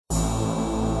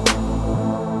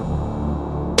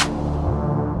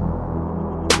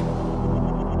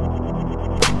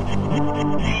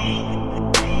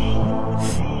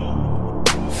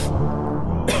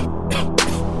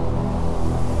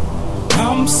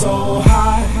I'm so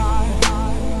high,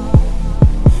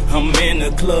 I'm in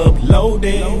the club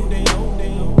loaded.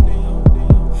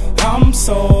 I'm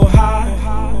so high,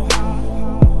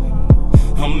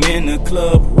 I'm in the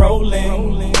club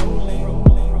rolling.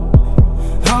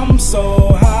 I'm so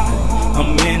high,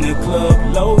 I'm in the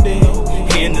club loaded.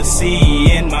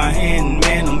 Hennessy in my hand,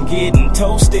 man, I'm getting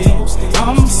toasted.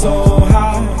 I'm so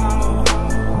high,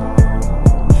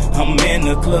 I'm in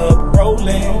the club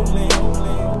rolling.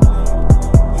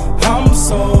 I'm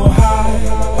so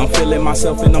high, I'm feeling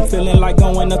myself and I'm feeling like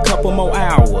going a couple more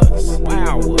hours.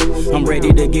 I'm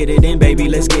ready to get it in, baby,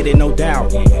 let's get it, no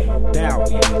doubt.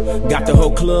 Got the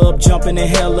whole club jumping and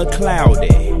hella cloudy.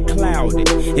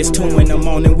 It's 2 in the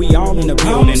morning, we all in the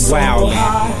building, wildin'.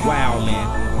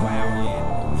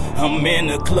 I'm in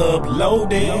the club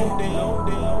loaded.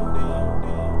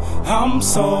 I'm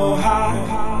so high,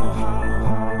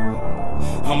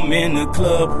 I'm in the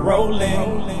club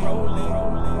rolling.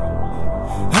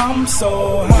 I'm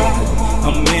so high,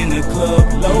 I'm in the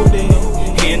club loaded.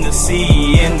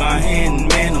 Hennessy in my hand,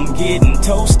 man, I'm getting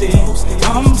toasted.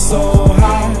 I'm so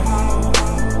high,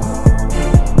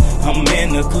 I'm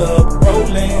in the club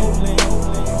rolling.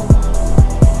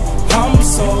 I'm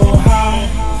so high.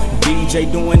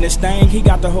 DJ doing this thing, he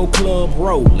got the whole club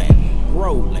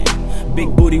rolling.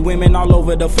 Big booty women all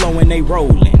over the floor and they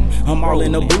rolling. I'm all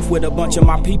in the booth with a bunch of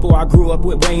my people I grew up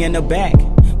with way in the back.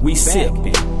 We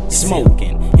sipping,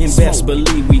 smoking, and best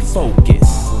believe we focus.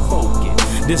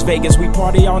 This Vegas, we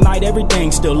party all night,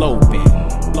 everything's still open.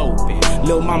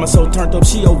 Lil' mama so turned up,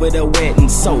 she over there wet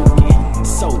and soaking.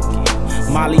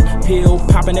 Molly, pill,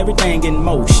 popping, everything in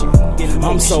motion.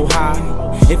 I'm so high,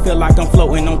 it feel like I'm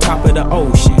floating on top of the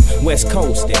ocean. West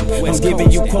coasting, I'm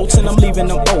giving you quotes and I'm leaving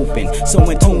them open. So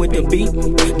in tune with the beat,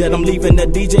 that I'm leaving the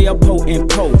DJ a potent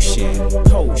potion.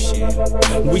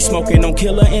 We smoking on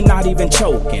killer and not even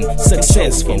choking.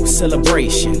 Successful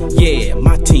celebration, yeah,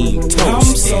 my team toasting. I'm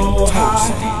so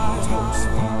high,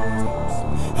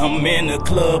 I'm in the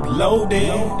club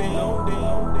loaded.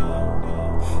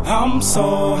 I'm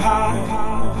so high,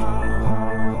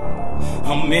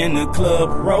 I'm in the club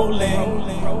rolling.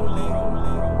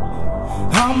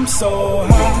 I'm so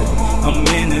high, I'm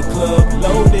in the club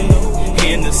loaded.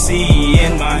 Hennessy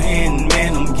in my hand,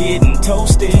 man, I'm getting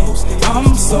toasted.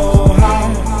 I'm so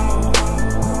high,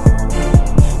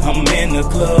 I'm in the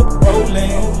club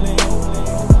rolling.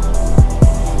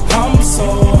 I'm so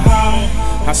high,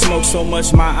 I smoke so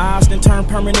much my eyes then turn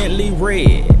permanently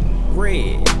red.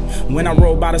 When I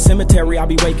roll by the cemetery, I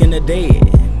be waking the dead.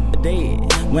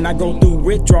 When I go through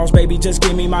withdrawals, baby, just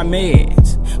give me my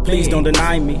meds. Please don't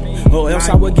deny me, or else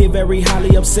I would get very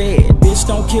highly upset. Bitch,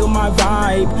 don't kill my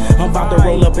vibe. I'm about to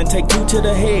roll up and take 2 to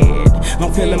the head.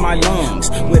 I'm filling my lungs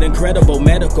with incredible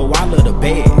medical. I love the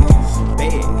bed.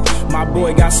 My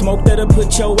boy got smoke that'll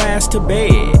put your ass to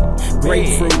bed.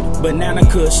 Grapefruit, banana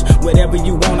kush, whatever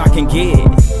you want I can get.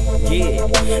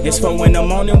 It's 4 in the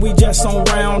morning, we just on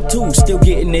round 2, still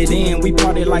getting it in. We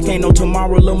party like ain't no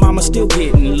tomorrow, lil' mama still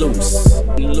getting loose.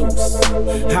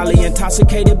 Highly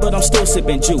intoxicated, but I'm still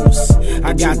sipping juice.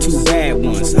 I got 2 bad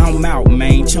ones, I'm out,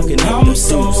 man, chunking up the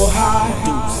so deuce. High,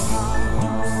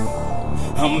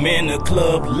 I'm in the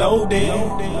club loaded.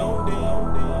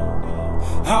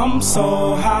 I'm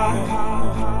so high,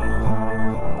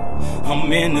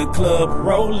 I'm in the club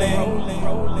rolling.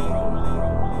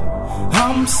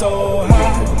 I'm so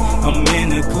high, I'm in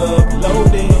the club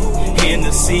loaded.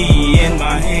 Hennessy in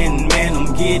my hand, man,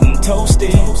 I'm getting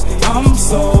toasted. I'm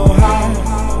so high,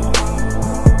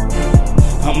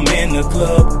 I'm in the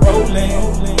club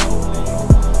rolling.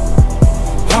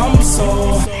 I'm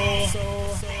so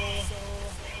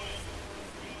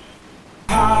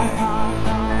high,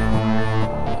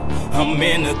 I'm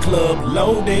in the club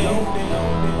loaded.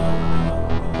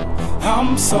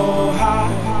 I'm so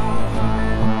high,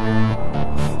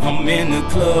 I'm in the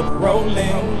club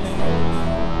rolling.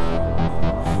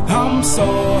 I'm so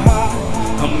high,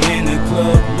 I'm in the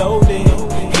club loaded.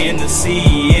 Hennessy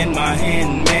in my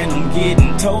hand, man, I'm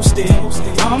getting toasted.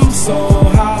 I'm so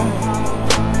high,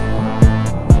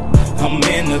 I'm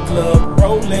in the club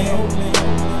rolling.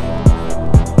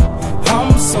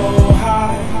 I'm so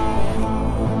high.